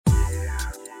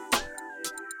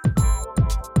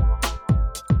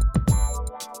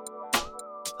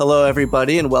Hello,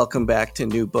 everybody, and welcome back to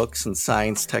New Books in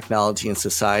Science, Technology, and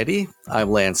Society.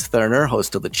 I'm Lance Thurner,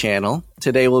 host of the channel.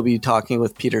 Today, we'll be talking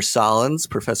with Peter Solans,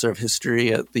 professor of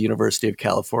history at the University of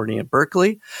California at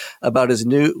Berkeley, about his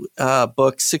new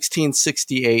book,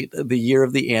 1668, The Year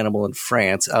of the Animal in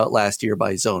France, out last year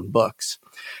by Zone Books.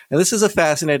 And this is a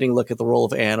fascinating look at the role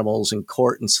of animals in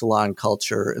court and salon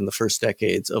culture in the first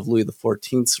decades of Louis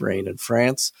XIV's reign in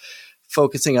France.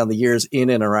 Focusing on the years in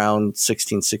and around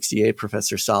 1668,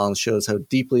 Professor Solans shows how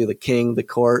deeply the king, the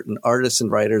court, and artists and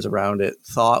writers around it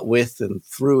thought with and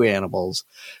through animals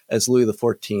as Louis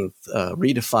XIV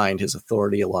redefined his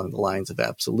authority along the lines of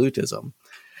absolutism.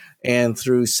 And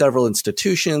through several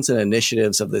institutions and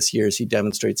initiatives of this years, he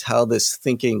demonstrates how this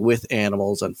thinking with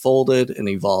animals unfolded and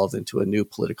evolved into a new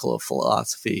political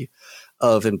philosophy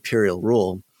of imperial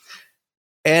rule.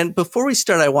 And before we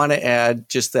start, I want to add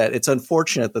just that it's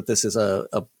unfortunate that this is a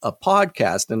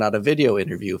podcast and not a video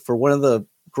interview. For one of the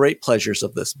great pleasures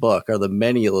of this book are the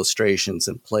many illustrations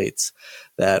and plates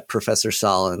that Professor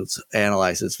Solans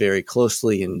analyzes very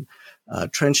closely and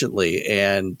trenchantly.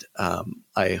 And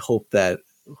I hope that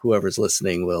whoever's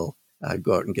listening will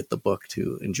go out and get the book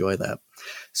to enjoy that.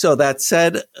 So that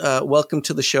said, welcome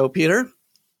to the show, Peter.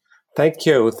 Thank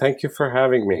you. Thank you for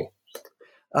having me.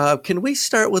 Can we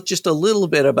start with just a little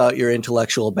bit about your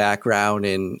intellectual background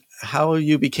and how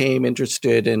you became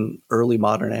interested in early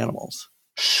modern animals?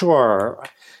 Sure.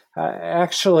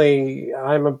 Actually,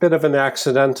 I'm a bit of an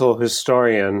accidental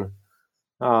historian.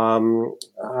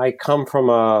 I come from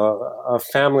a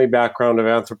family background of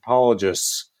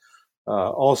anthropologists,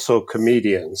 also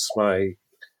comedians. My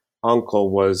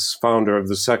uncle was founder of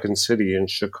the Second City in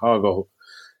Chicago,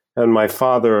 and my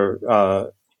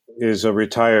father is a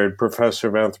retired professor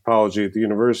of anthropology at the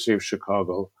University of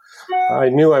Chicago. I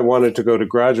knew I wanted to go to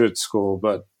graduate school,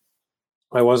 but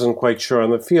I wasn't quite sure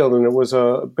on the field, and it was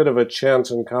a bit of a chance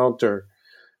encounter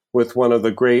with one of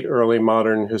the great early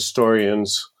modern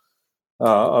historians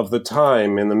of the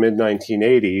time in the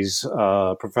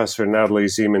mid-1980s, Professor Natalie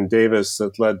Zemon Davis,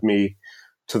 that led me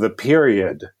to the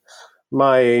period.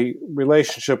 My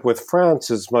relationship with France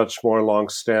is much more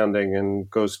longstanding and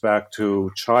goes back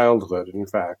to childhood. In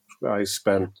fact, I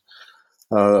spent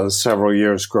several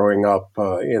years growing up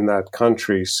in that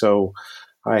country, so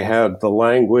I had the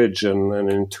language and an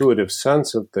intuitive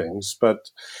sense of things. But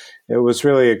it was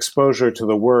really exposure to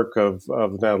the work of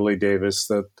Natalie Davis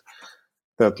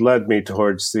that led me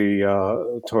towards the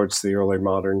early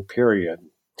modern period.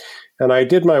 And I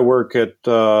did my work at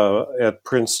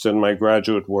Princeton, my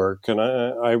graduate work, and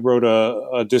I wrote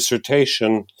a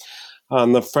dissertation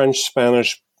on the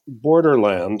French-Spanish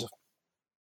borderland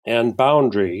and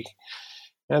boundary.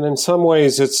 And in some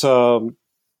ways, it's a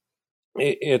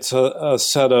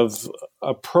set of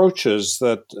approaches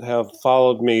that have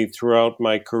followed me throughout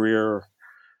my career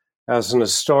as an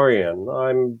historian.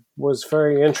 am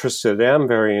very interested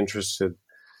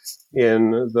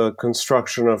in the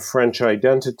construction of French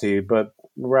identity, but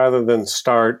rather than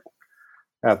start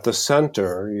at the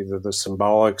center, either the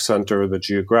symbolic center or the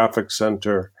geographic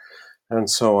center, and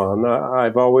so on,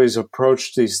 I've always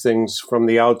approached these things from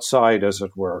the outside, as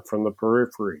it were, from the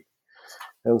periphery.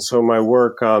 And so my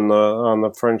work on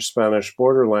the French-Spanish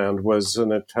borderland was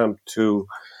an attempt to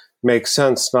make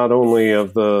sense not only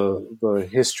of the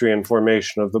history and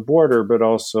formation of the border, but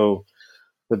also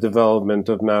the development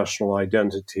of national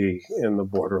identity in the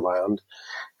borderland.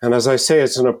 And as I say,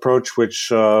 it's an approach which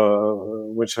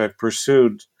I've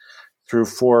pursued through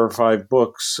 4 or 5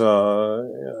 books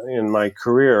in my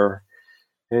career,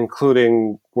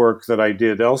 including work that I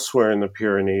did elsewhere in the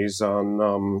Pyrenees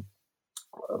on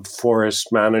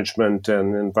forest management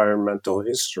and environmental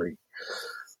history,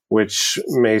 which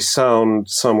may sound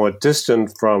somewhat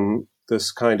distant from this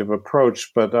kind of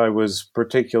approach, but I was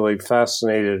particularly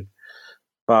fascinated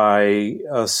by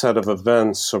a set of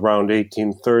events around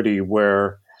 1830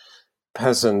 where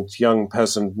young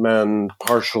peasant men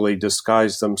partially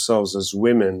disguised themselves as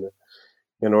women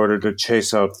in order to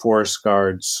chase out forest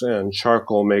guards and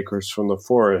charcoal makers from the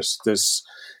forest, this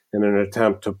in an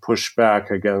attempt to push back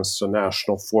against the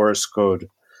National Forest Code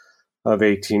of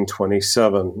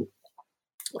 1827.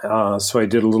 So I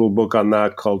did a little book on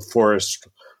that called Forest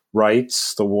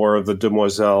Rights, the War of the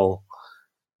Demoiselles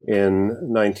in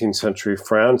 19th century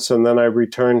France. And then I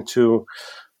returned to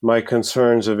my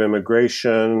concerns of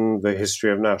immigration, the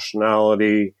history of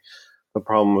nationality, the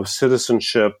problem of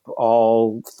citizenship,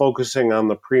 all focusing on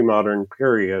the pre-modern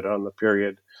period, on the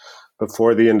period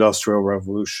before the Industrial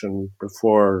Revolution,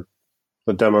 before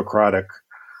the democratic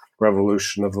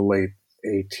revolution of the late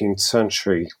 18th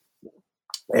century.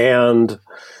 And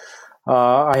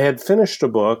I had finished a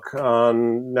book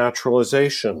on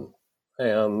naturalization.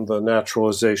 and the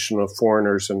naturalization of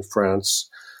foreigners in France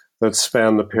that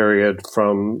spanned the period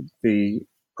from the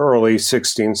early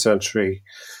 16th century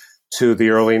to the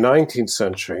early 19th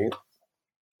century.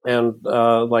 And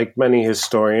like many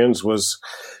historians, was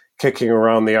kicking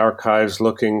around the archives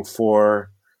looking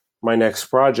for my next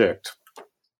project.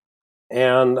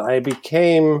 And I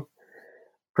became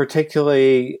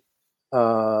particularly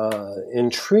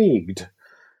intrigued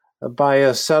by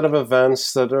a set of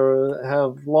events that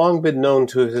have long been known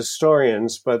to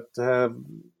historians, but have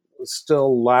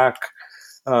still lack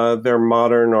their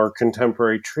modern or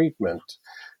contemporary treatment.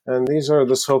 And these are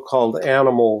the so-called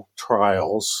animal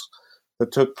trials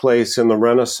that took place in the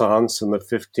Renaissance in the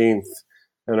 15th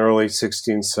and early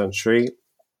 16th century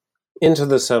into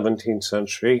the 17th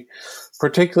century,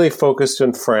 particularly focused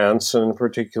in France, and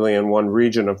particularly in one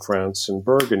region of France, in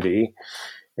Burgundy,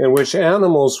 in which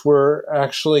animals were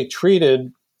actually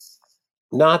treated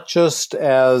not just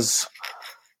as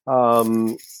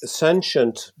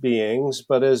sentient beings,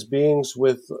 but as beings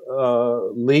with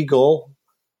legal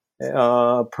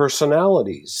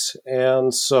personalities.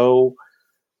 And so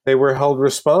they were held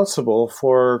responsible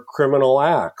for criminal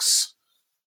acts,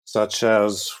 such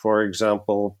as, for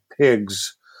example,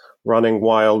 pigs running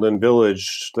wild in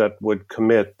village that would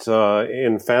commit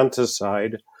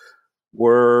infanticide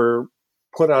were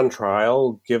put on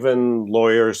trial, given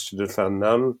lawyers to defend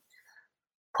them,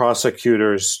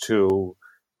 prosecutors to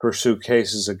pursue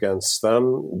cases against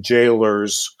them,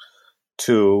 jailers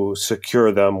to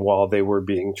secure them while they were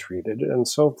being treated, and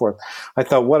so forth. I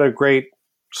thought, what a great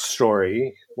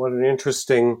story! What an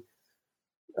interesting,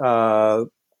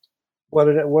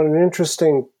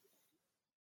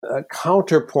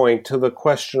 counterpoint to the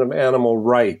question of animal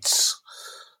rights.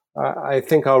 I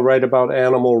think I'll write about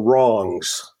animal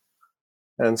wrongs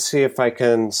and see if I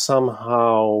can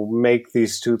somehow make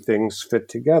these two things fit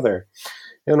together.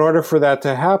 In order for that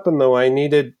to happen, though, I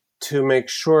needed to make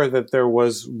sure that there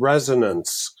was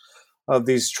resonance of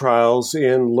these trials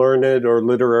in learned or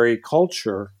literary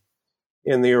culture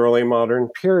in the early modern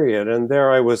period. And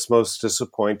there I was most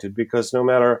disappointed, because no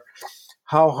matter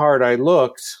how hard I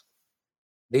looked,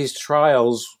 these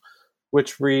trials,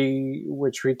 which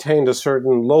retained a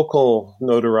certain local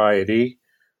notoriety,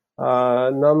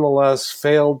 nonetheless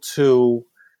failed to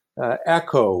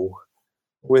echo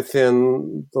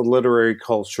within the literary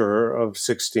culture of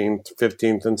 16th,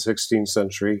 15th, and 16th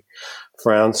century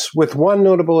France, with one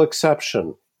notable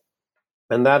exception.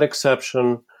 And that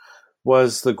exception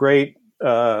was the great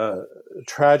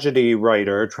tragedy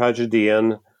writer,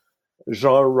 tragedian,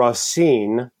 Jean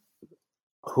Racine,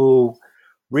 who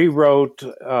rewrote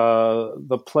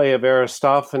the play of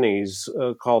Aristophanes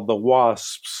called The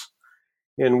Wasps,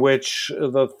 in which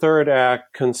the third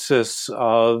act consists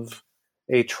of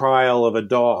a trial of a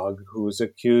dog who is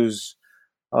accused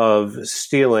of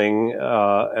stealing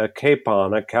a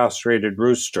capon, a castrated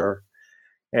rooster,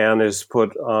 and is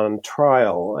put on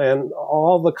trial. And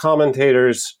all the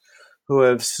commentators who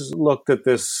have looked at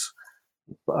this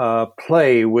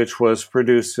play, which was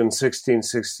produced in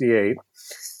 1668,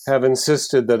 have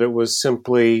insisted that it was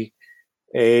simply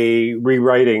a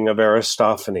rewriting of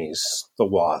Aristophanes, The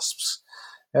Wasps.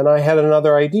 And I had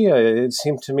another idea. It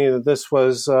seemed to me that this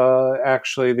was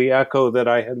actually the echo that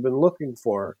I had been looking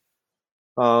for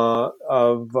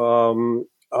of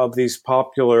these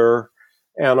popular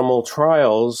animal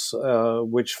trials,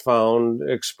 which found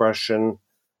expression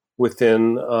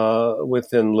within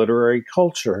literary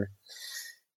culture.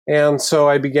 And so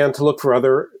I began to look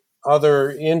for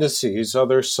other indices,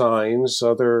 other signs,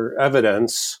 other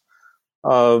evidence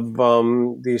of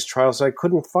these trials. I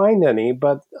couldn't find any,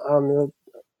 but on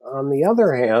the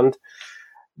other hand,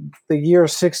 the year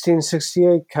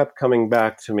 1668 kept coming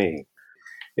back to me.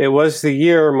 It was the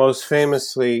year, most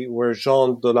famously, where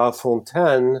Jean de La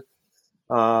Fontaine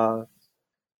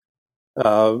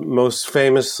most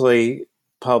famously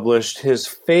published his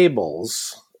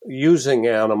fables using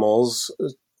animals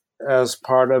as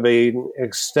part of an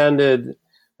extended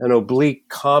and oblique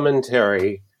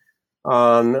commentary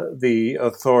on the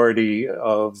authority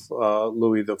of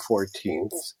Louis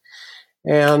XIV.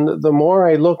 And the more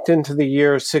I looked into the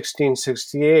year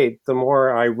 1668, the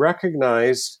more I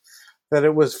recognized that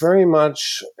it was very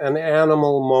much an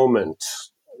animal moment,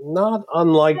 not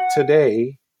unlike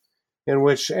today, in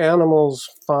which animals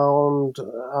found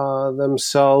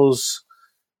themselves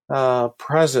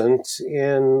present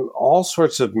in all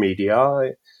sorts of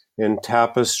media, in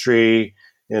tapestry,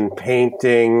 in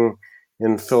painting,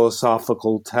 in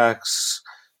philosophical texts,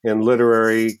 in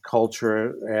literary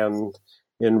culture, and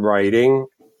in writing,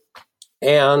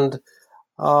 and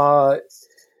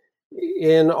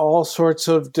in all sorts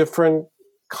of different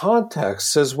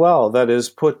contexts as well, that is,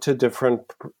 put to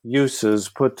different uses,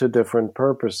 put to different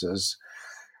purposes.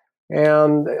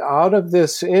 And out of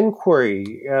this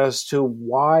inquiry as to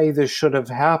why this should have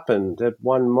happened at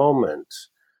one moment,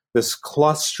 this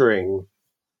clustering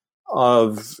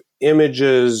of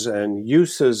images and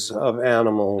uses of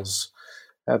animals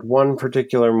at one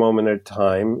particular moment in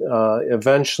time,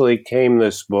 eventually came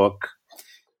this book,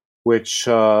 which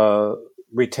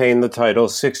retained the title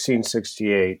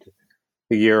 1668,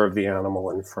 The Year of the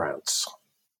Animal in France.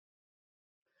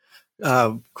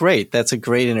 Great. That's a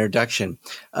great introduction,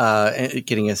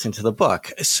 getting us into the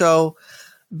book. So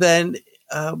then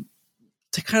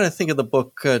to kind of think of the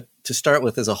book to start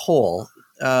with as a whole,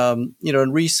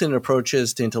 in recent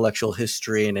approaches to intellectual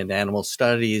history and in animal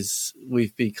studies,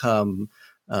 we've become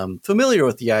familiar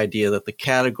with the idea that the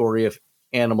category of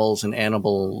animals and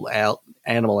animality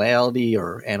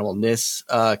or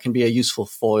animalness can be a useful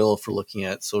foil for looking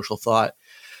at social thought.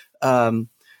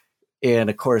 And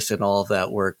of course, in all of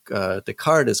that work,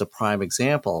 Descartes is a prime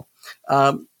example.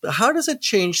 How does it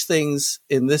change things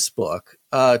in this book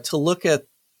to look at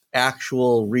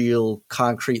actual, real,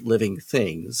 concrete living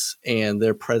things and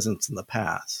their presence in the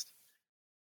past?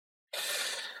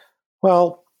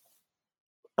 Well,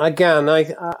 again,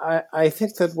 I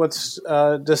think that what's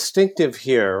distinctive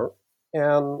here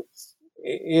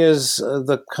is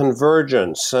the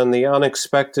convergence and the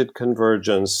unexpected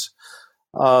convergence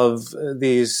of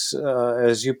these,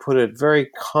 as you put it, very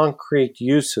concrete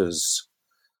uses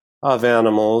of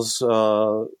animals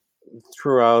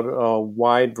throughout a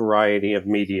wide variety of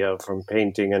media, from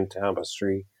painting and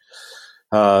tapestry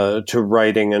to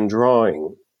writing and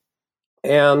drawing.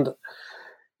 And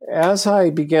as I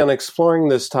began exploring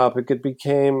this topic, it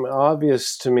became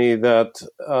obvious to me that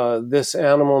this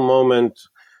animal moment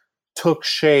took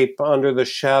shape under the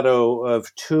shadow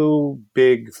of two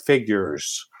big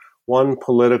figures, one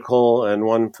political and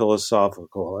one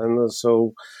philosophical. And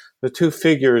so the two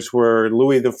figures were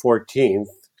Louis XIV,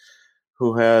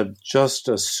 who had just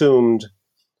assumed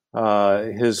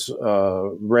his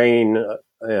reign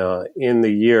in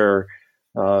the year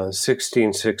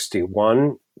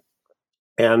 1661,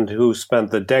 and who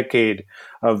spent the decade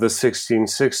of the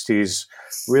 1660s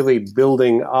really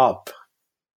building up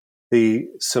the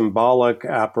symbolic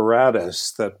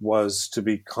apparatus that was to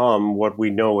become what we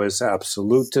know as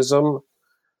absolutism,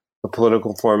 the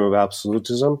political form of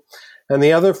absolutism. And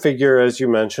the other figure, as you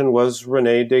mentioned, was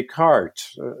René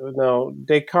Descartes. Now,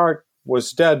 Descartes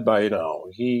was dead by now.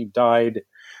 He died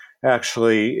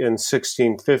actually in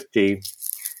 1650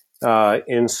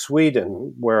 in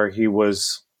Sweden, where he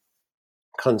was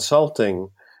consulting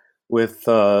with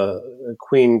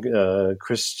Queen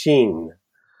Christine.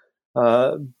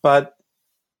 But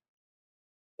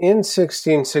in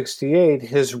 1668,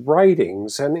 his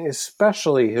writings, and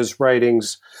especially his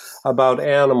writings about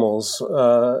animals,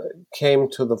 came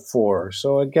to the fore.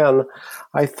 So again,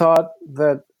 I thought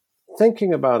that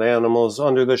thinking about animals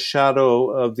under the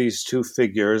shadow of these two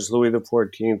figures, Louis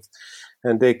XIV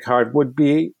and Descartes, would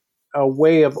be a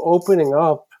way of opening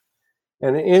up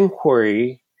an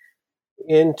inquiry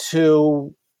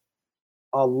into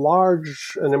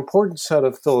an important set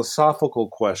of philosophical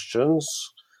questions,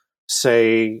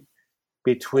 say,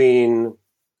 between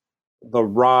the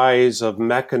rise of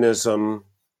mechanism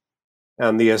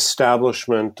and the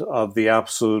establishment of the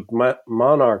absolute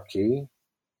monarchy,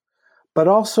 but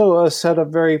also a set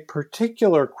of very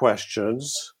particular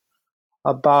questions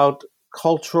about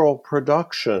cultural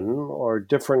production or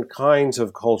different kinds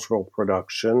of cultural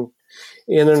production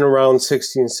in and around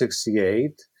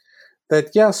 1668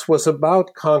 that, yes, was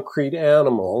about concrete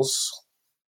animals,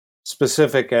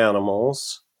 specific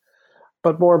animals,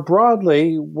 but more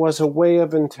broadly was a way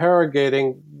of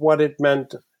interrogating what it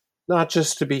meant not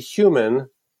just to be human,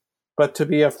 but to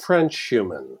be a French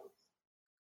human.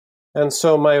 And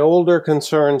so my older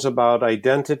concerns about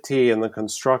identity and the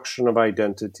construction of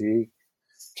identity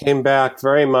came back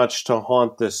very much to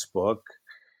haunt this book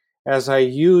as I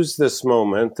use this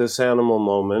moment, this animal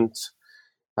moment,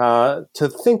 to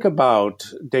think about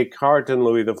Descartes and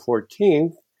Louis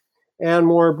XIV, and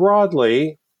more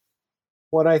broadly,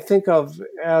 what I think of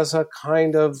as a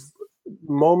kind of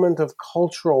moment of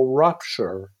cultural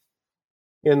rupture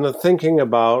in the thinking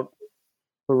about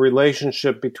the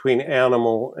relationship between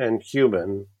animal and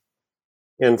human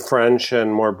in French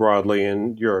and more broadly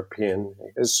in European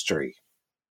history.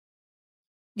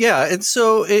 Yeah, and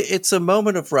so it's a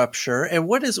moment of rupture. And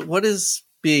what is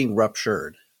being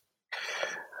ruptured?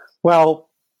 Well,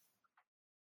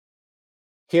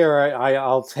 here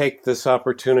I'll take this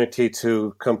opportunity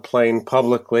to complain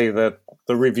publicly that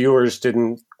the reviewers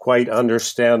didn't quite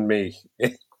understand me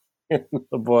in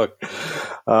the book.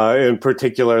 In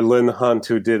particular, Lynn Hunt,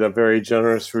 who did a very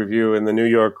generous review in the New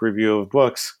York Review of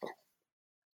Books,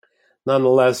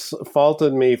 nonetheless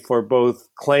faulted me for both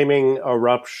claiming a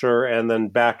rupture and then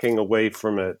backing away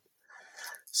from it.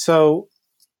 So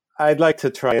I'd like to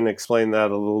try and explain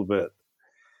that a little bit.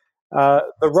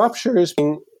 The rupture is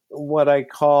what I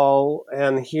call,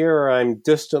 and here I'm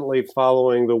distantly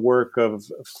following the work of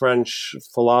French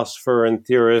philosopher and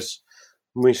theorist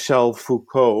Michel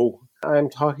Foucault. I'm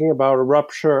talking about a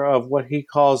rupture of what he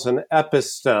calls an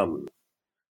episteme,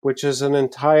 which is an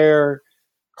entire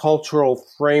cultural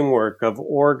framework of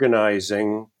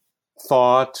organizing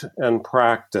thought and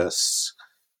practice,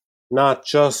 not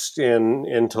just in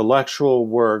intellectual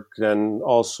work and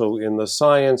also in the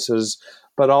sciences,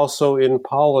 but also in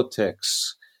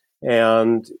politics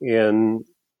and in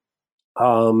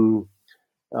the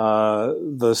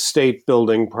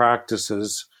state-building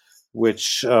practices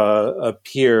which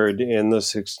appeared in the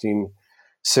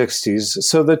 1660s.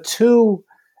 So the two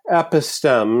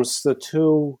epistemes, the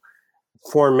two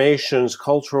formations,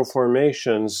 cultural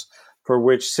formations, for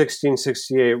which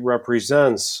 1668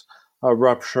 represents a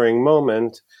rupturing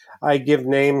moment, I give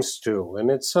names to. And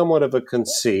it's somewhat of a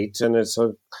conceit, and it's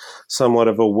somewhat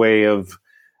of a way of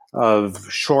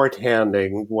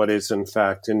shorthanding what is in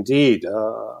fact indeed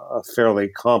a fairly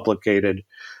complicated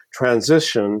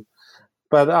transition.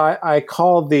 But I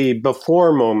call the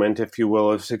before moment, if you will,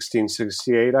 of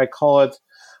 1668, I call it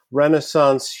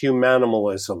Renaissance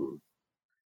humanimalism.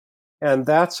 And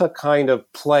that's a kind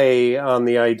of play on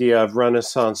the idea of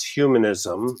Renaissance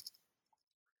humanism.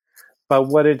 But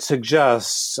what it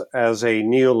suggests as a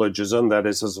neologism, that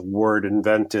is, as a word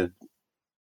invented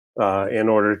in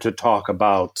order to talk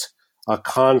about a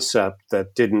concept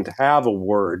that didn't have a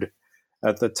word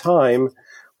at the time,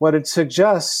 what it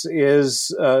suggests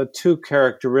is two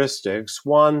characteristics.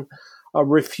 One, a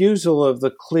refusal of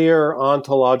the clear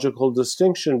ontological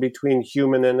distinction between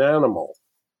human and animal.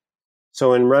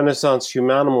 So in Renaissance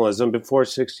humanimalism, before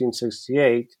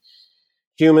 1668,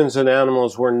 humans and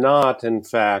animals were not, in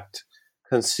fact,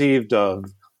 conceived of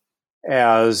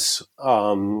as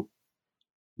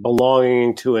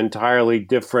belonging to entirely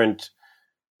different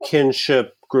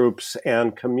kinship groups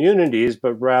and communities,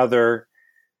 but rather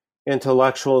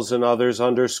intellectuals and others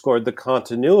underscored the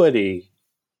continuity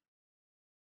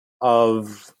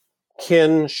of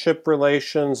kinship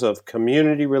relations, of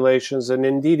community relations, and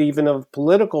indeed even of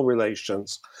political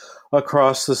relations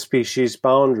across the species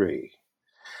boundary.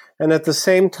 And at the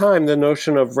same time, the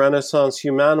notion of Renaissance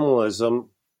humanimalism,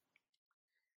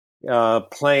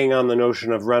 playing on the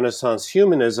notion of Renaissance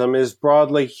humanism, is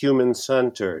broadly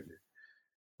human-centered.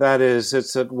 That is,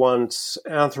 it's at once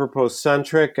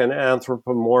anthropocentric and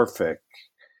anthropomorphic.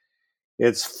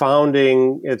 It's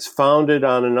founded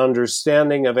on an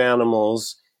understanding of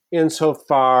animals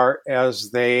insofar as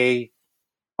they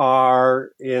are,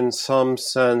 in some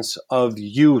sense, of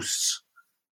use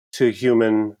to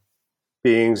human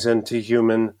beings and to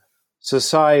human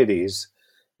societies.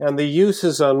 And the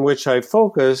uses on which I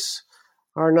focus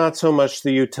are not so much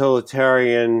the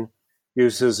utilitarian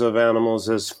uses of animals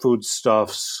as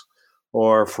foodstuffs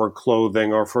or for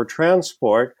clothing or for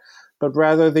transport, but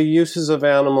rather the uses of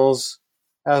animals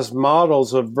as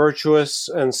models of virtuous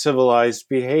and civilized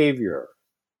behavior.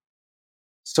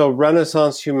 So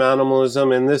Renaissance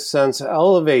humanimalism in this sense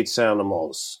elevates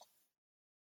animals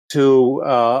to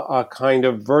a kind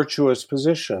of virtuous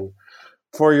position.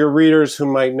 For your readers who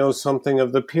might know something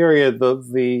of the period,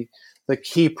 the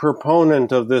key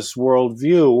proponent of this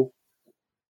worldview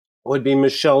would be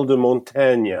Michel de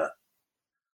Montaigne,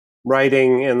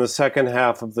 writing in the second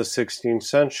half of the 16th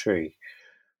century,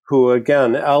 who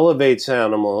again elevates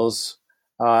animals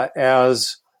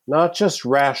as not just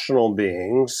rational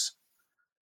beings,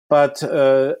 but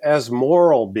as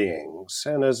moral beings,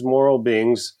 and as moral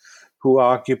beings who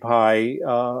occupy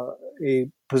a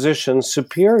position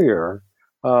superior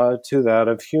to that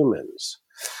of humans.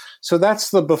 So that's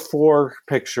the before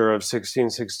picture of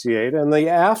 1668. And the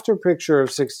after picture of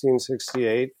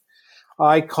 1668,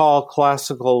 I call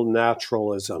classical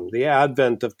naturalism, the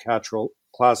advent of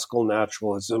classical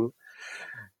naturalism,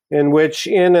 in which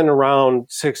in and around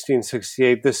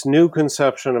 1668, this new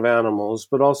conception of animals,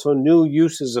 but also new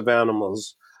uses of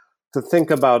animals to think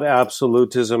about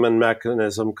absolutism and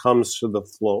mechanism comes to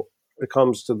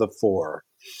the fore.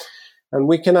 And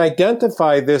we can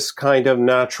identify this kind of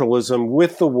naturalism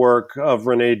with the work of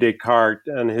René Descartes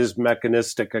and his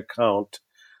mechanistic account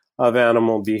of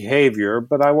animal behavior.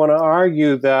 But I want to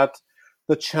argue that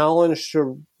the challenge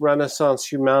to Renaissance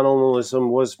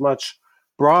humanimalism was much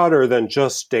broader than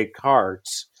just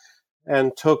Descartes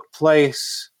and took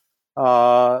place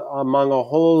among a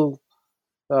whole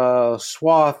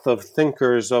swath of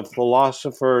thinkers, of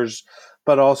philosophers,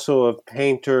 but also of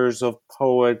painters, of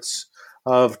poets,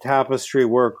 of tapestry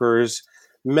workers,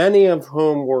 many of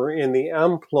whom were in the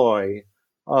employ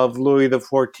of Louis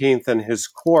XIV and his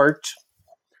court,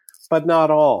 but not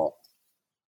all.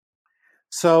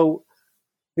 So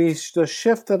the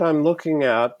shift that I'm looking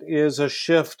at is a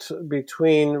shift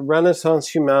between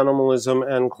Renaissance humanimalism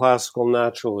and classical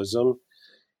naturalism.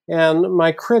 And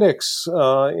my critics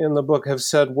in the book have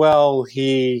said, well,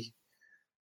 he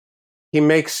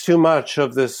makes too much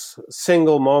of this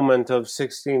single moment of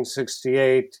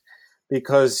 1668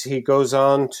 because he goes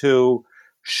on to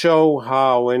show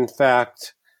how, in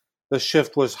fact, the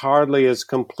shift was hardly as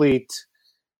complete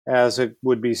as it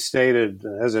would be stated,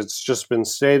 as it's just been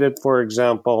stated, for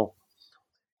example,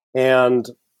 and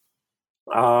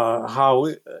how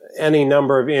any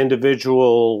number of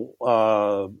individual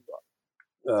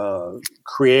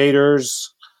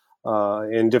creators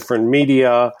in different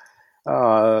media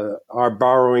are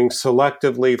borrowing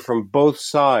selectively from both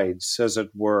sides, as it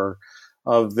were,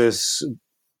 of this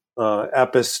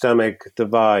epistemic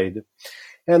divide.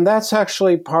 And that's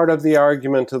actually part of the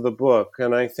argument of the book,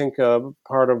 and I think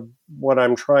part of what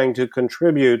I'm trying to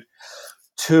contribute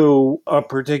to a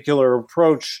particular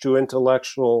approach to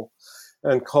intellectual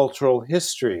and cultural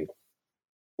history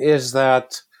is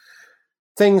that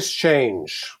things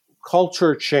change,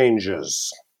 culture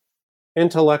changes,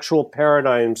 intellectual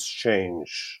paradigms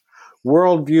change,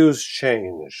 worldviews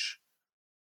change,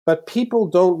 but people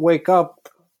don't wake up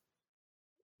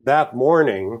that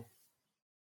morning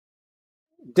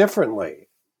differently.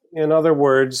 In other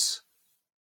words,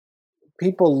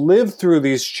 people live through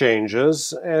these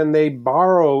changes and they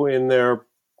borrow in their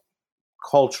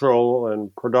cultural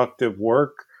and productive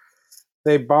work.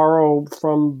 They borrow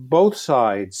from both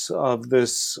sides of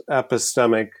this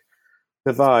epistemic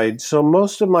divide. So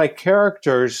most of my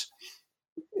characters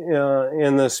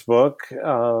in this book,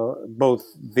 both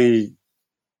the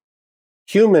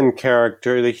human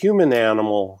character, the human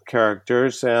animal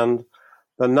characters, and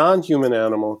the non-human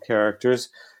animal characters,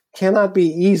 cannot be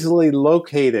easily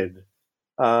located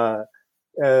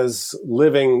as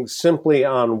living simply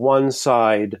on one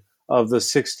side of the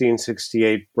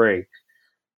 1668 break.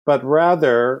 But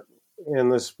rather, in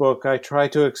this book, I try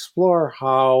to explore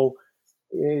how,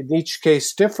 in each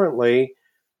case differently,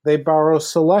 they borrow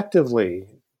selectively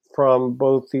from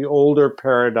both the older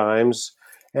paradigms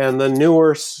and the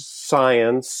newer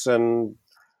science and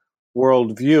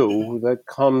worldview that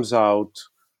comes out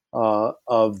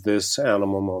of this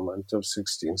animal moment of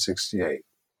 1668.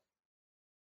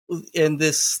 In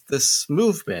this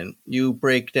movement, you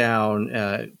break down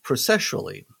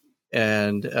processually,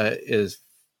 and is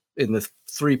in the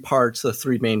three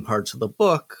main parts of the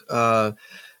book.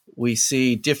 We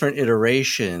see different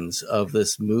iterations of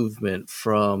this movement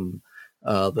from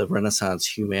the Renaissance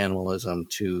humanism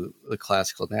to the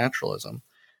classical naturalism.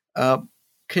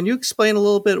 Can you explain a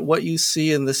little bit what you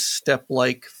see in this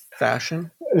step-like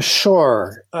fashion?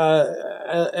 Sure.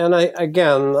 And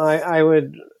I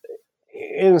would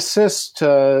insist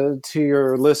to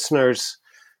your listeners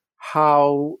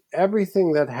how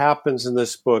everything that happens in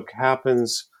this book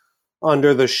happens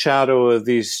under the shadow of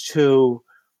these two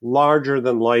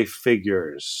larger-than-life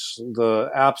figures. The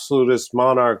absolutist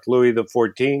monarch Louis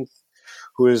XIV,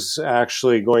 who is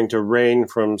actually going to reign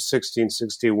from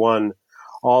 1661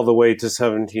 all the way to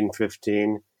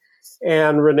 1715,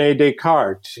 and René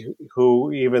Descartes,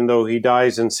 who, even though he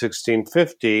dies in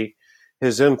 1650,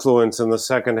 his influence in the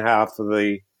second half of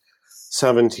the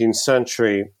 17th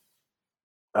century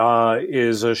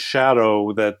is a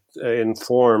shadow that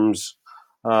informs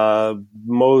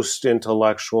most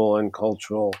intellectual and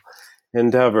cultural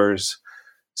endeavors.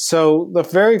 So the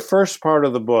very first part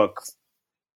of the book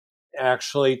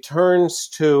actually turns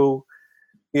to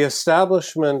the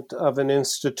establishment of an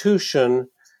institution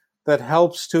that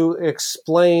helps to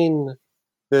explain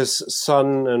this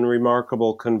sudden and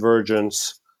remarkable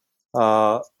convergence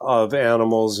of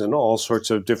animals in all sorts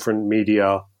of different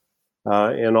media,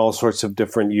 in all sorts of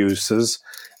different uses.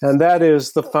 And that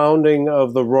is the founding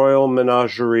of the Royal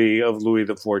Menagerie of Louis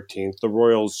XIV, the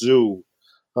Royal Zoo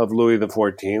of Louis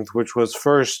XIV, which was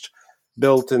first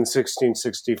built in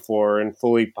 1664 and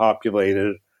fully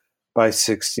populated by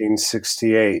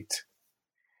 1668.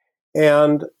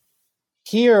 And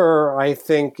here, I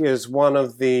think, is one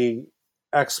of the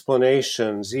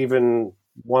explanations, even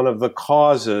one of the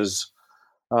causes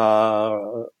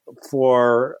for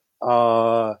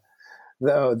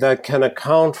that can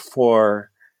account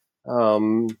for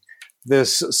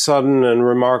this sudden and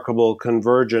remarkable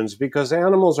convergence, because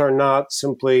animals are not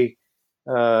simply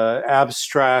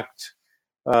abstract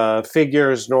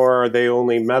figures, nor are they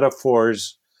only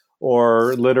metaphors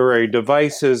or literary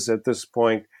devices at this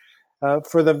point.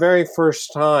 For the very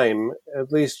first time,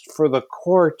 at least for the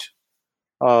court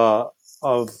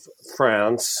of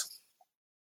France,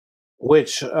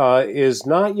 which is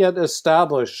not yet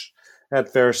established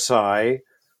at Versailles,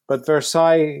 but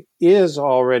Versailles is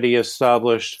already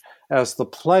established as the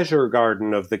pleasure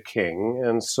garden of the king,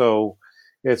 and so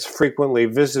it's frequently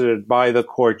visited by the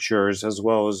courtiers as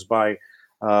well as by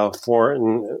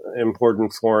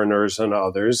important foreigners and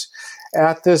others.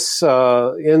 At this,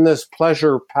 in this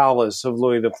pleasure palace of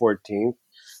Louis XIV,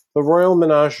 the Royal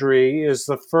Menagerie is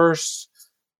the first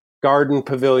garden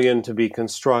pavilion to be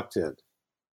constructed.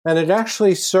 And it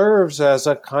actually serves as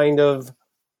a kind of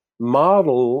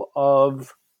model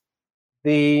of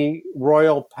the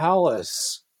royal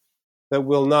palace that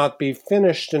will not be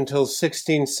finished until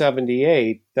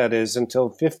 1678, that is, until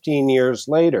 15 years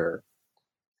later,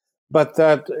 but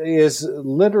that is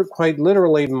quite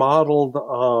literally modeled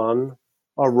on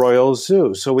a royal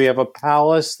zoo. So we have a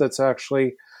palace that's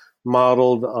actually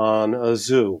modeled on a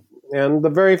zoo. And the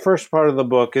very first part of the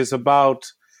book is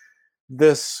about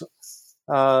this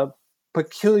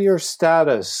peculiar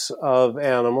status of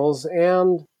animals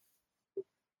and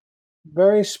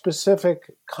very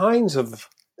specific kinds of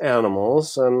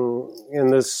animals. And in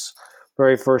this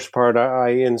very first part, I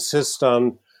insist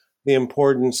on the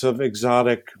importance of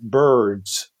exotic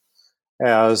birds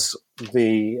as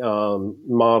the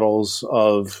models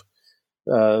of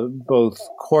both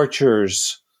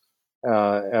courtiers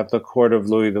at the court of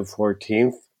Louis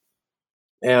XIV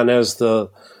and as the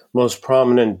most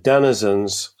prominent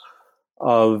denizens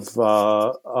of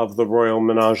the Royal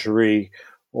Menagerie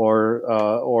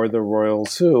or the Royal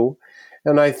Zoo.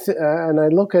 And I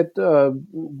look at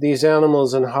these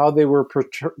animals and how they were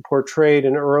portrayed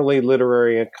in early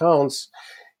literary accounts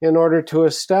in order to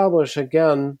establish,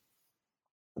 again,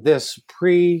 this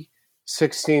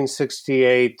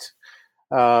pre-1668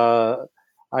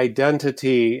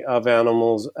 identity of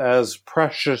animals as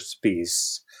precious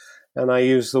beasts. And I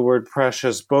use the word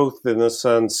precious both in the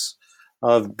sense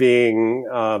of being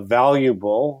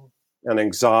valuable and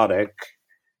exotic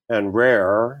and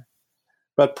rare,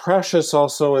 but precious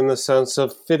also in the sense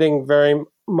of fitting very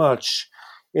much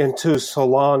into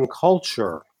salon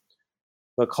culture,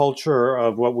 the culture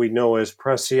of what we know as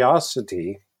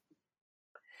preciosity,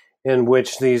 in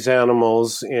which these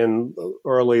animals in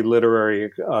early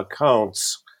literary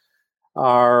accounts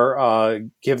are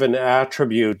given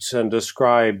attributes and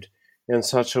described in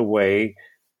such a way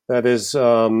that is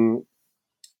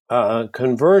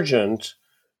convergent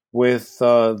with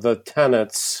the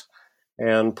tenets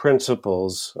and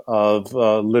principles of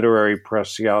literary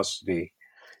preciosity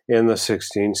in the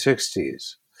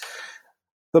 1660s.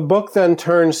 The book then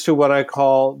turns to what I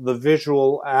call the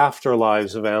visual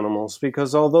afterlives of animals,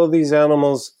 because although these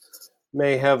animals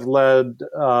may have led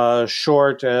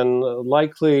short and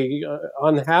likely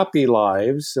unhappy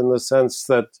lives in the sense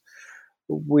that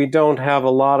we don't have a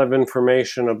lot of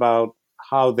information about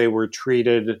how they were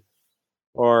treated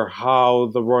or how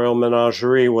the Royal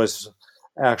Menagerie was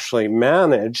actually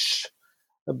managed,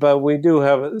 but we do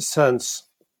have a sense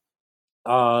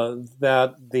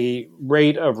that the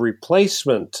rate of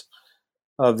replacement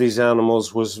of these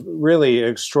animals was really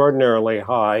extraordinarily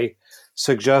high,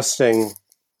 suggesting,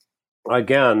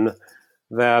 again,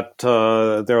 that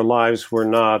their lives were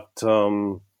not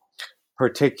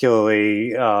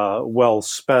particularly well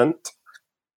spent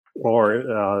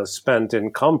or spent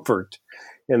in comfort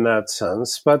in that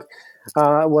sense. But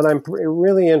what I'm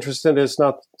really interested in is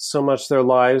not so much their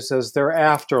lives as their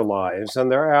afterlives,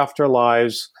 and their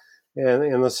afterlives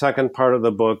in the second part of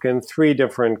the book in three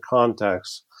different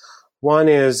contexts. One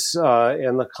is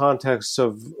in the context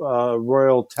of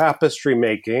royal tapestry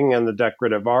making and the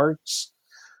decorative arts.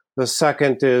 The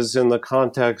second is in the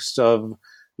context of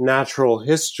natural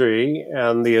history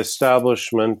and the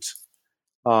establishment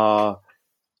of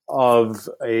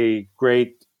a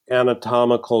great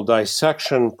anatomical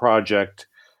dissection project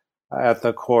at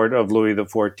the court of Louis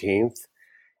XIV.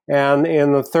 And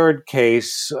in the third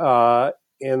case,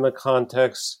 in the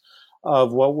context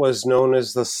of what was known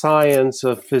as the science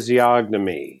of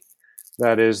physiognomy,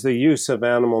 that is, the use of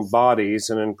animal bodies,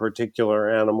 and in particular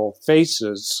animal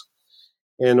faces,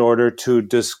 in order to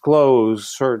disclose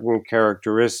certain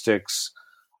characteristics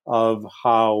of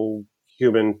how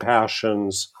human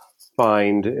passions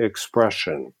find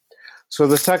expression. So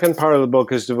the second part of the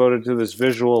book is devoted to this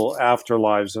visual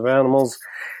afterlives of animals.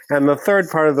 And the third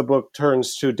part of the book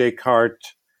turns to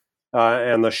Descartes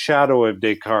and the shadow of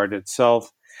Descartes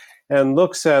itself, and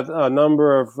looks at a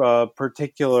number of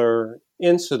particular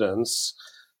incidents,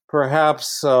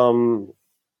 perhaps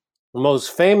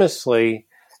Most famously,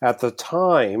 at the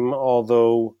time,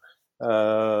 although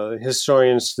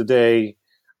historians today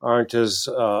aren't as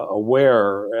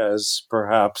aware as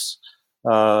perhaps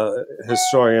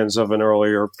historians of an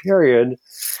earlier period,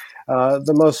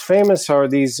 the most famous are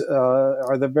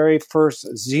the very first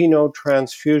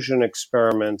xenotransfusion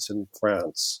experiments in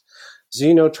France.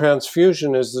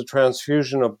 Xenotransfusion is the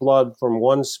transfusion of blood from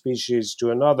one species to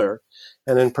another,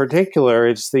 and in particular,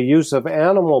 it's the use of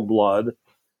animal blood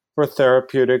for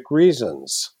therapeutic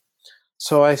reasons.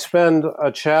 So I spend a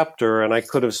chapter, and I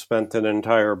could have spent an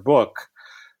entire book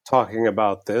talking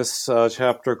about this, a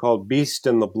chapter called Beast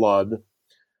in the Blood,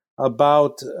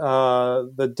 about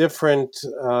the different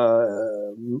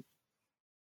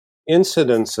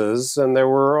incidences, and there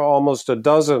were almost a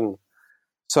dozen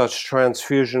such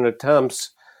transfusion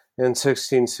attempts in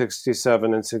 1667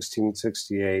 and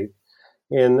 1668,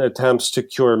 in attempts to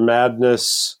cure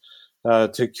madness,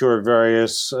 to cure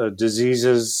various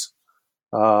diseases,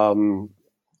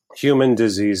 human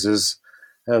diseases,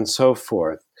 and so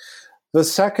forth. The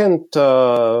second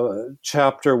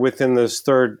chapter within this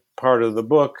third part of the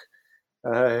book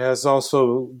has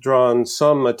also drawn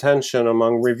some attention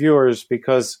among reviewers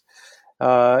because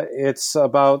it's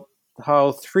about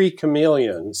how three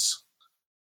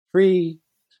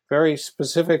very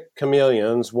specific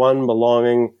chameleons, one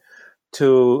belonging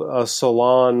to a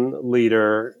Salon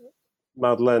leader,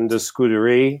 Madeleine de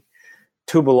Scudéry,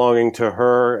 two belonging to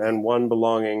her, and one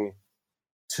belonging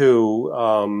to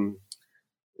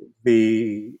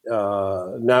the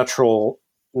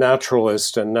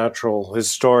naturalist and natural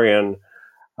historian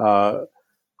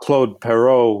Claude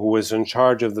Perrault, who was in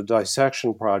charge of the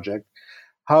dissection project,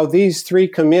 how these three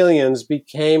chameleons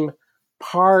became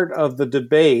part of the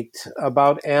debate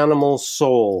about animal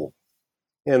soul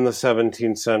in the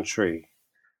 17th century,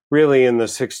 really in the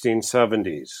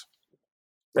 1670s.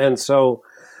 And so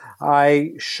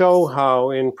I show how,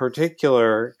 in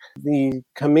particular, the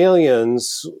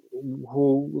chameleons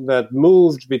that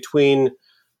moved between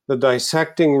the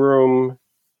dissecting room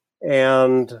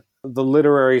and the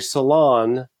literary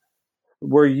salon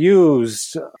were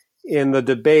used in the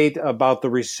debate about the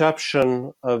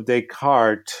reception of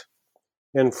Descartes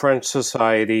in French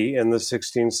society in the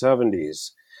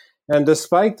 1670s. And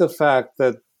despite the fact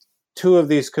that two of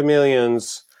these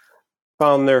chameleons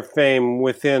found their fame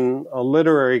within a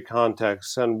literary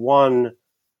context, and one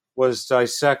was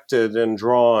dissected and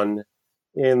drawn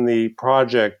in the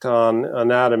project on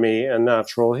anatomy and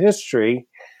natural history,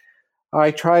 I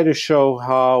try to show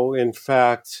how, in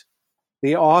fact,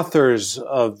 the authors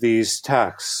of these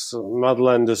texts,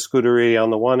 Madeleine de Scudéry on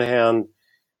the one hand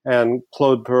and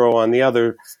Claude Perrault on the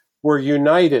other, were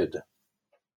united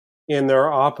in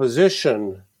their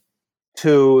opposition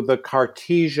to the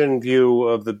Cartesian view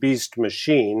of the beast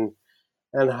machine,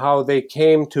 and how they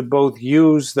came to both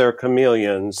use their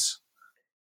chameleons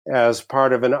as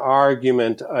part of an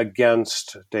argument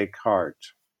against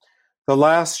Descartes. The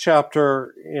last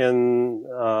chapter in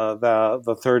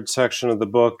the third section of the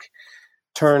book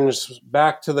turns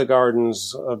back to the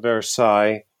gardens of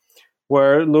Versailles,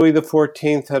 where Louis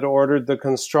XIV had ordered the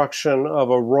construction of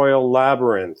a royal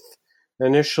labyrinth,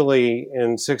 initially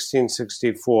in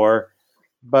 1664,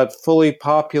 but fully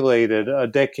populated a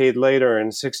decade later in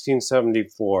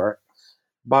 1674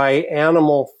 by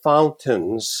animal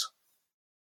fountains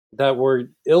that were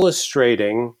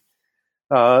illustrating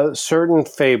certain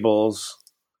fables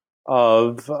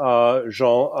of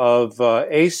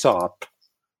Aesop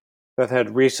that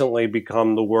had recently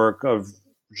become the work of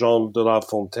Jean de La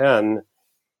Fontaine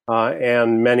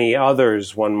and many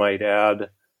others, one might add,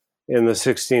 in the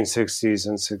 1660s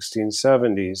and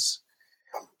 1670s.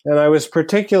 And I was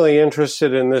particularly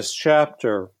interested in this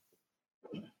chapter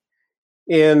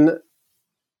in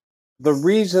the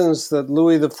reasons that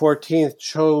Louis XIV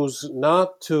chose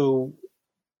not to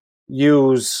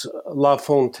use La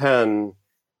Fontaine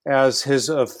as his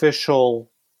official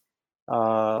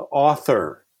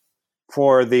author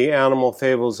for the animal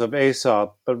fables of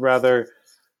Aesop, but rather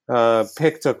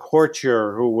picked a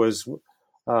courtier who was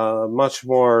much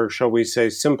more, shall we say,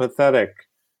 sympathetic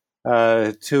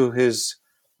to his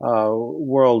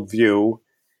worldview,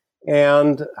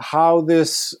 and how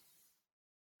this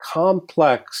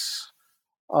complex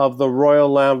of the Royal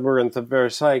Labyrinth of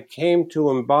Versailles came to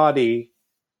embody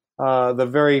the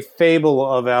very fable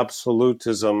of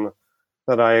absolutism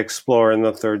that I explore in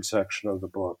the third section of the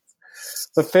book.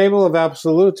 The fable of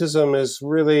absolutism is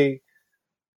really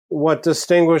what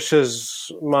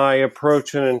distinguishes my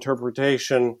approach and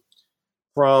interpretation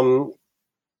from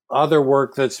other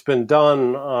work that's been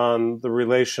done on the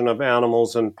relation of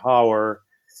animals and power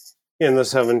in the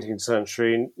 17th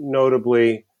century,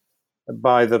 notably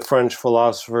by the French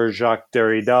philosopher Jacques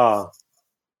Derrida,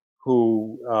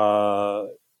 who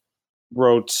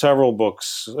wrote several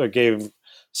books, gave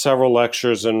several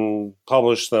lectures and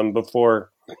published them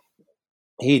before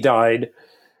he died,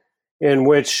 in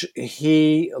which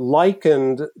he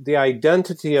likened the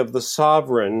identity of the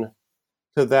sovereign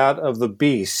to that of the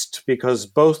beast, because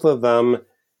both of them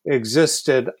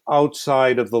existed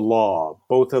outside of the law.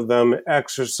 Both of them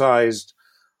exercised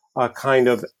a kind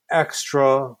of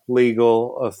extra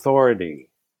legal authority.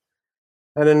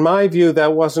 And in my view,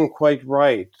 that wasn't quite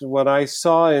right. What I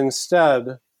saw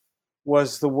instead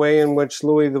was the way in which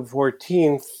Louis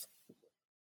XIV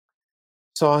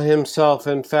saw himself,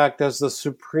 in fact, as the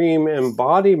supreme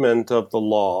embodiment of the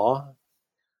law,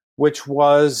 which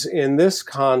was, in this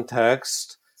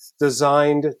context,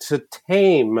 designed to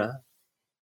tame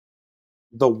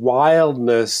the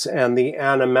wildness and the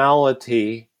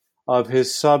animality of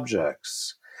his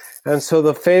subjects. And so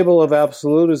the fable of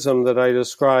absolutism that I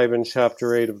describe in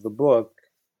chapter 8 of the book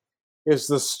is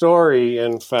the story,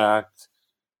 in fact,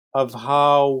 of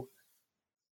how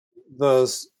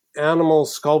the animal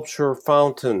sculpture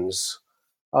fountains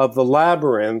of the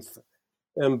labyrinth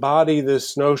embody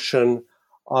this notion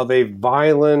of a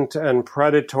violent and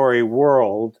predatory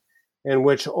world in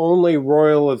which only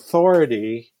royal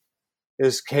authority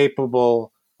is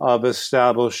capable of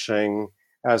establishing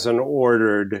as an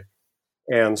ordered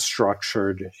and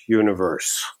structured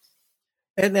universe.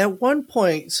 And at one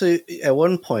point,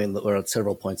 or at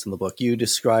several points in the book, you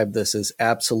describe this as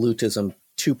absolutism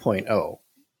 2.0,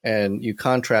 and you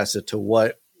contrast it to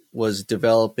what was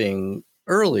developing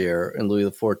earlier in Louis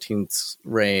XIV's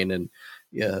reign, and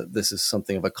this is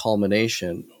something of a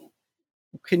culmination.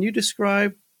 Can you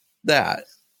describe that?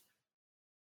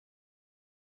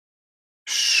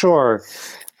 Sure.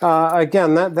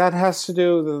 Again, that has to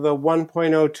do the 1.0,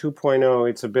 2.0.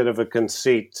 It's a bit of a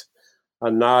conceit, a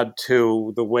nod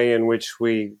to the way in which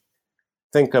we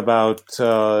think about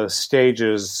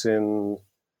stages in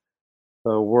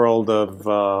the world of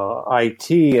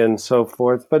IT and so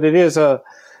forth. But it is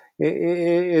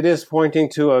pointing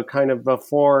to a kind of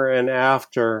before and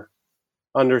after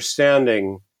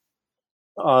understanding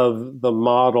of the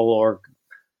model or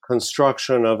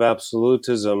construction of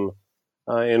absolutism,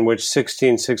 in which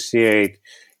 1668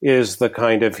 is the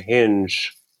kind of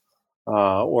hinge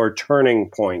or turning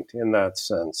point in that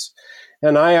sense.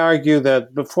 And I argue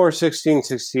that before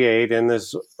 1668, in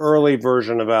this early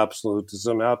version of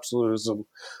absolutism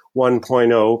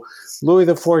 1.0, Louis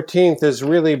XIV is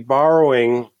really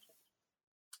borrowing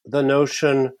the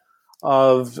notion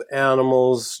of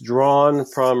animals drawn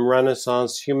from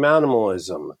Renaissance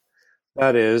humanimalism.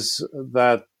 That is,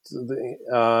 that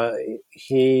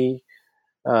he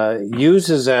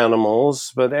uses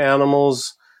animals, but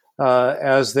animals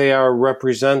as they are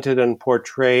represented and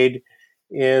portrayed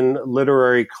in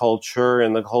literary culture,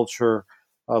 in the culture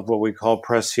of what we call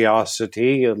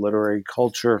preciosity, a literary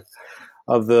culture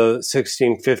of the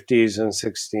 1650s and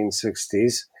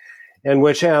 1660s, in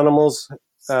which animals,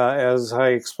 as I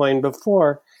explained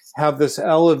before, have this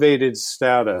elevated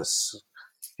status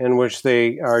in which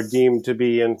they are deemed to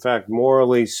be, in fact,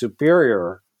 morally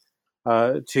superior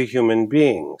to human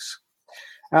beings.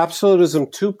 Absolutism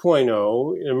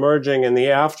 2.0, emerging in the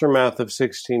aftermath of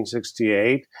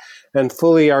 1668 and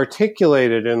fully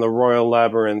articulated in the Royal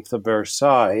Labyrinth of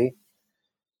Versailles,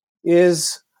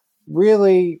 is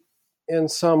really, in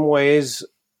some ways,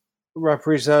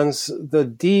 represents the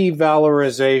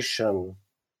devalorization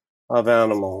of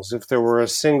animals. If there were a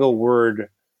single word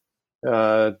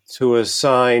to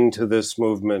assign to this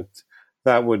movement,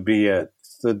 that would be it.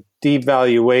 The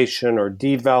devaluation or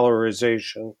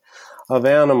devalorization of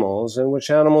animals, in which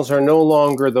animals are no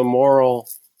longer the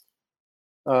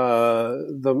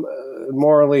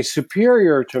morally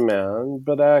superior to man,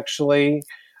 but actually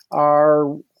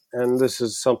are, and this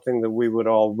is something that we would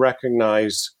all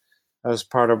recognize as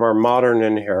part of our modern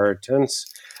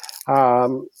inheritance,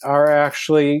 are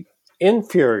actually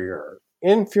inferior,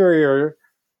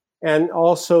 and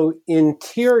also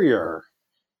interior,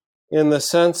 in the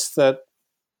sense that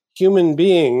human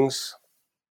beings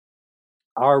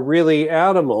are really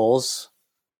animals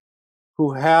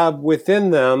who have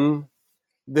within them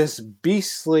this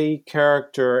beastly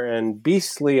character and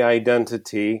beastly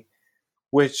identity,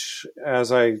 which,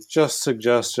 as I just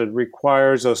suggested,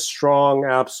 requires a strong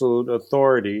absolute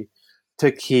authority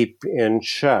to keep in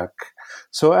check.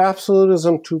 So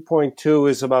Absolutism 2.2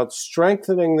 is about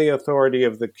strengthening the authority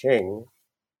of the king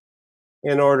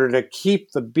in order to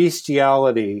keep the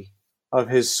bestiality of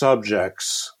his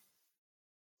subjects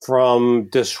from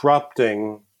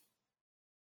disrupting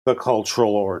the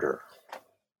cultural order.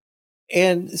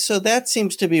 And so that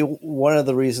seems to be one of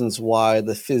the reasons why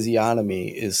the physiognomy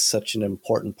is such an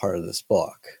important part of this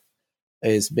book,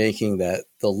 is making that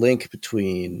the link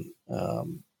between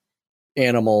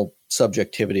animal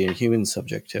subjectivity and human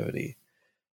subjectivity.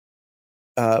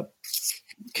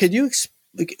 Can you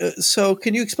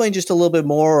explain just a little bit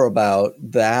more about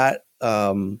that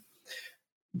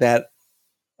that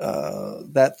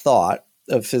thought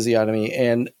of physiognomy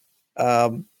and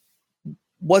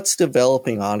what's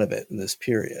developing out of it in this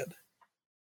period?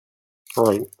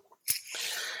 Right.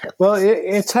 Well,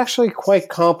 it's actually quite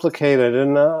complicated,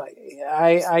 and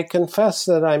I confess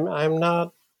that I'm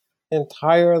not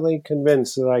entirely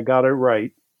convinced that I got it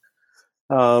right.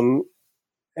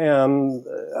 And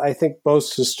I think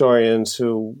most historians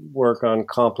who work on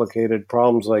complicated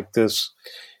problems like this,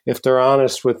 if they're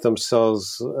honest with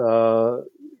themselves,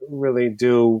 really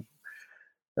do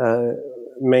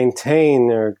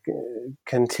maintain or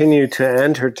continue to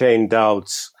entertain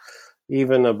doubts,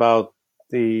 even about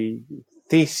the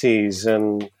theses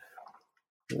and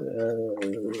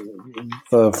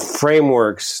the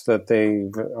frameworks that they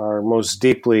are most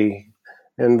deeply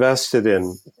invested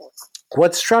in.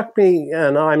 What struck me,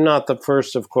 and I'm not the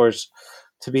first, of course,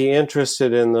 to be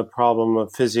interested in the problem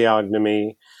of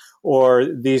physiognomy or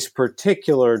these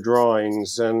particular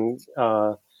drawings, and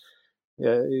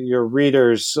your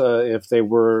readers, if they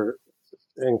were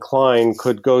inclined,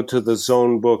 could go to the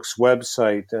Zone Books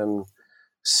website and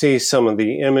see some of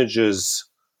the images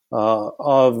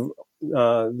of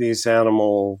these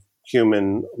animal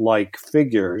human-like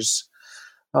figures.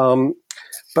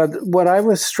 But what I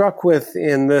was struck with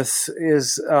in this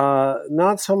is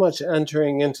not so much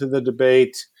entering into the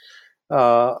debate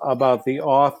about the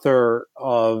author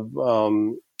of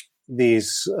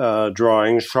these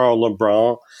drawings, Charles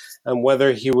Lebrun, and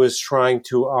whether he was trying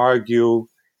to argue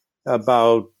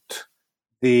about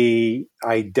the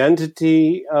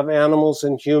identity of animals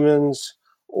and humans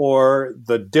or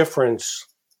the difference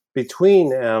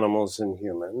between animals and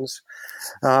humans.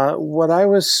 What I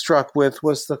was struck with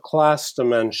was the class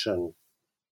dimension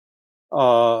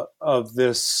of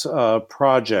this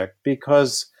project,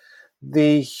 because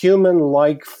the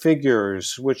human-like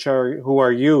figures who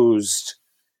are used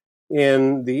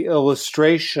in the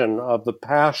illustration of the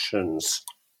passions,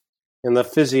 in the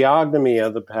physiognomy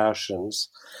of the passions,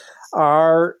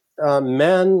 are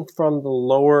men from the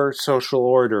lower social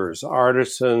orders,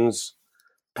 artisans,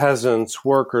 peasants,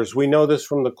 workers. We know this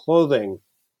from the clothing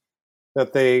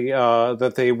that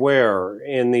they wear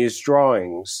in these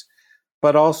drawings,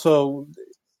 but also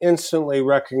instantly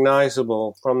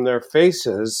recognizable from their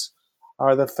faces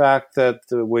are the fact that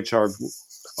which are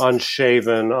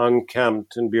unshaven,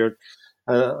 unkempt, and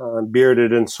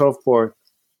bearded, and so forth,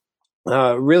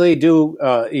 really do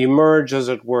emerge, as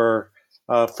it were,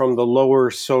 from the lower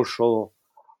social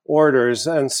orders.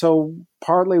 And so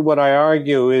partly what I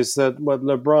argue is that what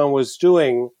Lebrun was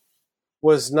doing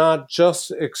was not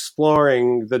just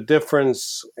exploring the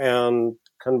difference and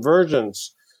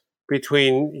convergence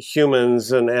between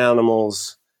humans and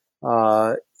animals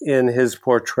in his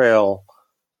portrayal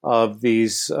of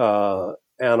these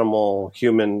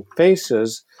animal-human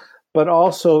faces, but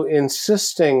also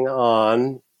insisting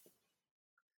on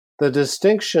the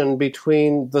distinction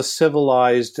between the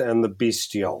civilized and the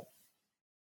bestial,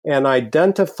 and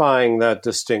identifying that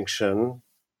distinction,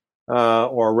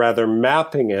 or rather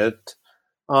mapping it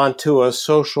onto a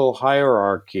social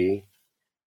hierarchy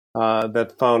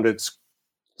that found its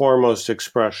foremost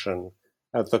expression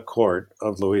at the court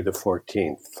of Louis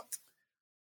XIV.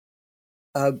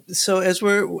 So as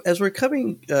we're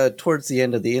coming towards the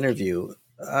end of the interview,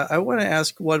 I want to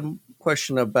ask one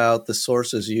question about the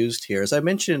sources used here. As I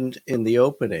mentioned in the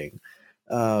opening,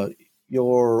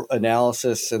 your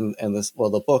analysis and this, well,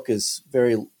 the book is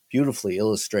very beautifully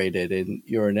illustrated, and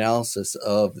your analysis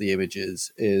of the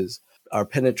images are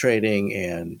penetrating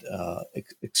and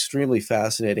extremely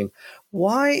fascinating.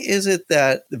 Why is it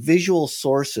that visual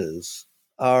sources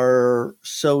are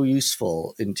so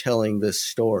useful in telling this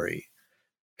story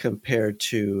compared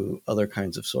to other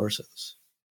kinds of sources?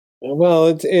 Well,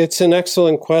 it's an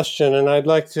excellent question, and I'd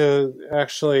like to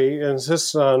actually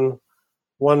insist on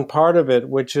one part of it,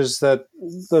 which is that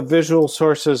the visual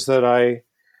sources that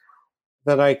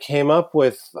I came up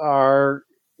with are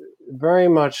very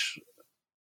much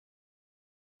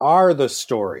the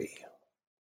story.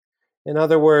 In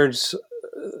other words,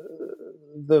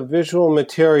 the visual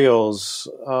materials,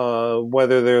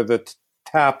 whether they're the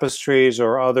tapestries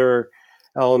or other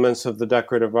elements of the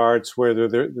decorative arts, whether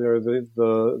they're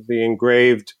the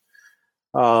engraved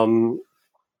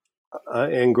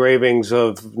engravings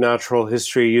of natural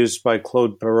history used by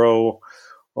Claude Perrault,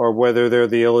 or whether they're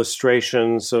the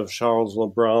illustrations of Charles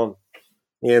Lebrun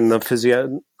in the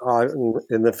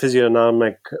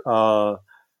physiognomic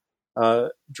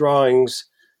drawings.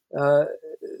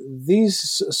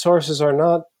 These sources are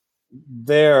not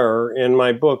there in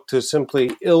my book to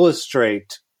simply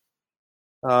illustrate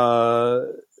a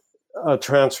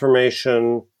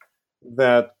transformation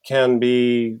that can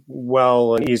be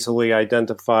well and easily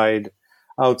identified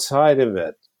outside of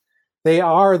it. They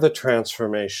are the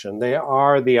transformation. They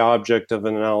are the object of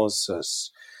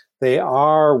analysis. They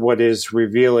are what is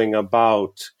revealing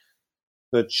about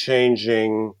the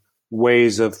changing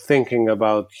ways of thinking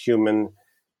about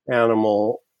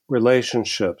human-animal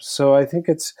relationships. So I think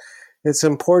it's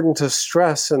important to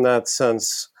stress in that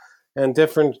sense, and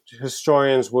different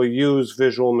historians will use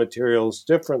visual materials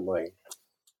differently.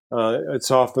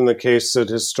 It's often the case that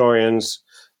historians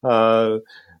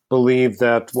believe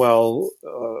that,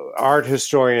 art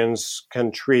historians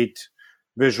can treat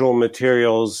visual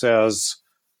materials as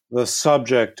the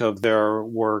subject of their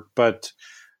work, but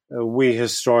we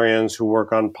historians who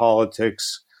work on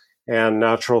politics and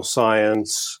natural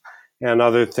science and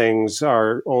other things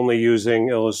are only using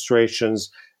illustrations,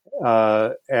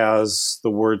 as the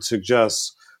word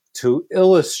suggests, to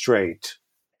illustrate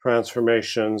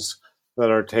transformations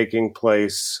that are taking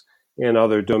place in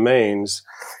other domains.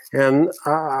 And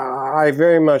I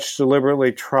very much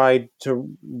deliberately tried to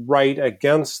write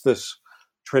against this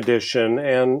tradition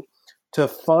and to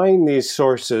find these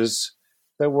sources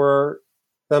that were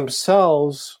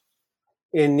themselves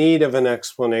in need of an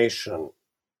explanation.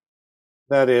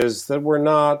 That is, that were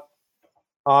not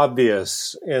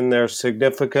obvious in their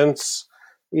significance,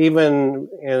 even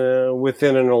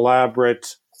within an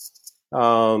elaborate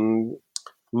model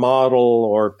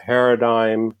or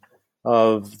paradigm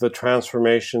of the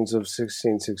transformations of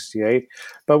 1668,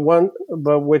 but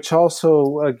which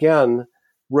also, again,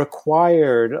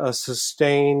 required a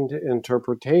sustained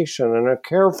interpretation and a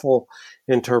careful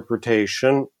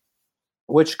interpretation,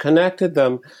 which connected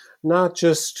them not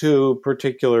just to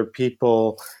particular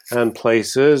people and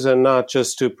places and not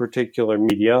just to particular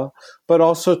media, but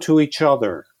also to each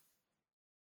other.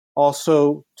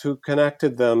 Also to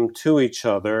connected them to each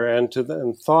other and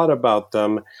thought about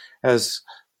them as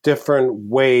different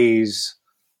ways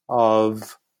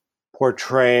of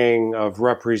portraying, of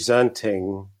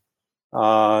representing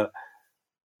the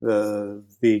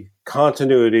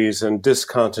continuities and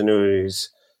discontinuities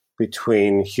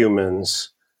between humans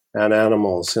and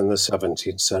animals in the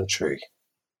 17th century.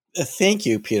 Thank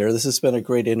you, Peter. This has been a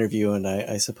great interview, and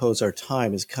I suppose our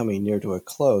time is coming near to a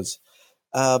close.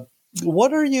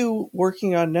 What are you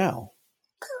working on now?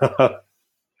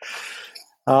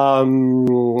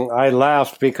 I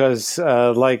laughed because,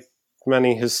 like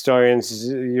many historians,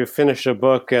 you finish a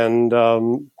book and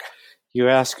you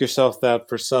ask yourself that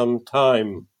for some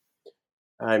time.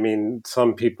 I mean,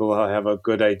 some people have a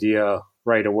good idea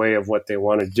right away of what they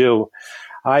want to do.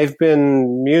 I've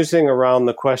been musing around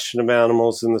the question of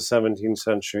animals in the 17th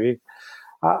century.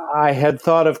 I had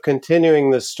thought of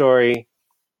continuing the story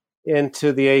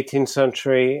into the 18th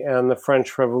century and the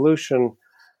French Revolution,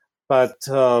 but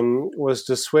was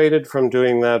dissuaded from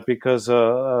doing that because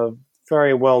a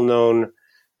very well-known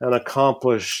and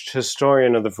accomplished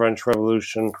historian of the French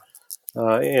Revolution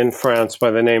in France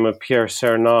by the name of Pierre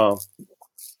Cernat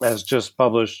has just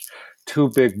published 2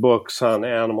 big books on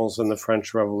animals in the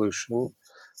French Revolution.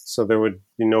 So there would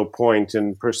be no point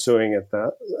in pursuing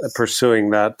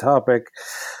that topic.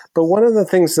 But one of the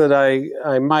things that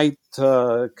I might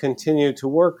continue to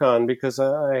work on, because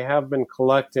I have been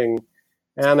collecting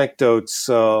anecdotes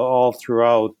all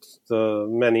throughout the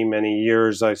many, many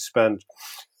years I spent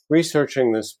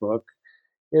researching this book,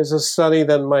 is a study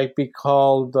that might be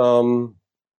called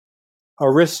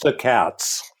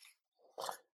Aristocats,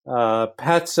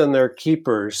 Pets and Their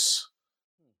Keepers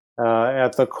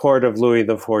at the court of Louis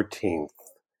XIV.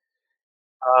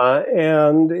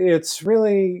 And it's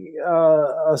really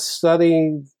a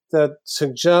study that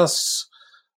suggests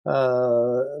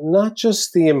not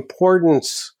just the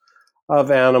importance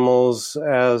of animals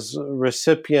as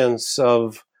recipients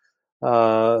of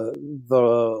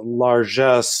the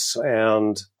largesse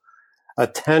and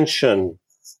attention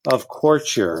of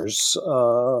courtiers,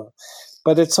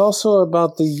 but it's also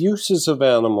about the uses of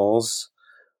animals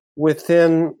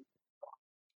within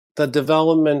the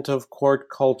development of court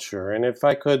culture. And if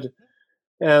I could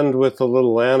end with a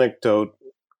little anecdote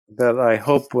that I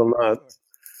hope will not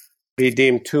be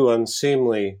deemed too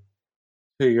unseemly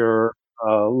to your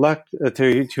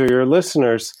to your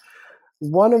listeners,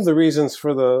 one of the reasons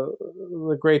for the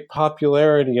great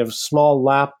popularity of small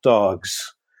lap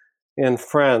dogs in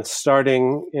France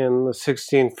starting in the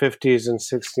 1650s and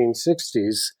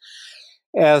 1660s,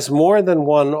 as more than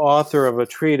one author of a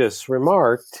treatise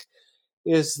remarked,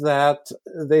 is that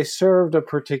they served a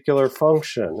particular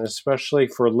function, especially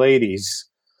for ladies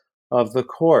of the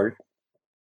court,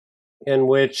 in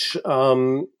which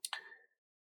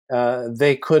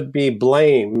they could be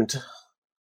blamed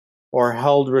or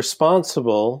held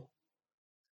responsible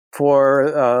for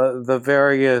the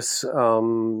various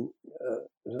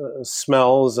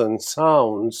smells and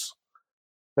sounds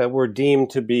that were deemed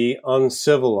to be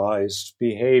uncivilized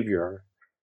behavior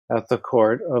at the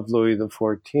court of Louis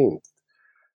XIV.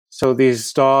 So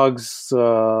these dogs,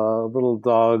 little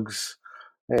dogs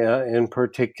in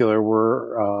particular,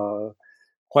 were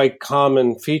quite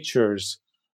common features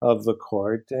of the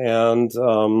court. And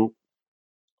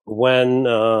when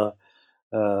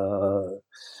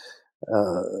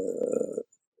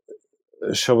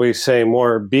shall we say,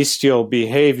 more bestial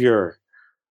behavior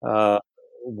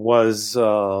was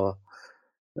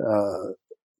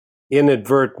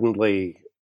inadvertently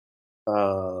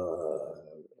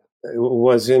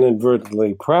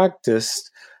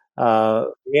practiced,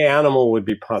 the animal would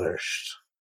be punished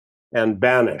and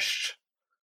banished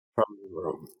from the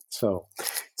room. So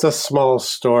it's a small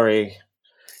story.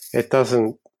 It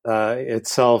doesn't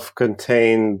itself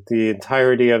contain the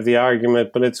entirety of the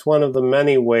argument, but it's one of the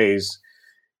many ways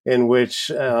in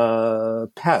which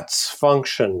pets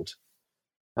functioned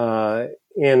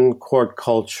in court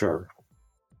culture,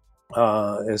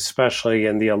 especially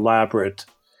in the elaborate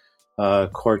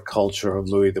court culture of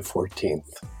Louis XIV.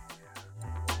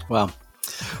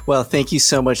 Well, thank you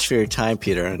so much for your time,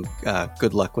 Peter, and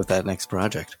good luck with that next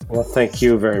project. Well, thank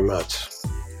you very much.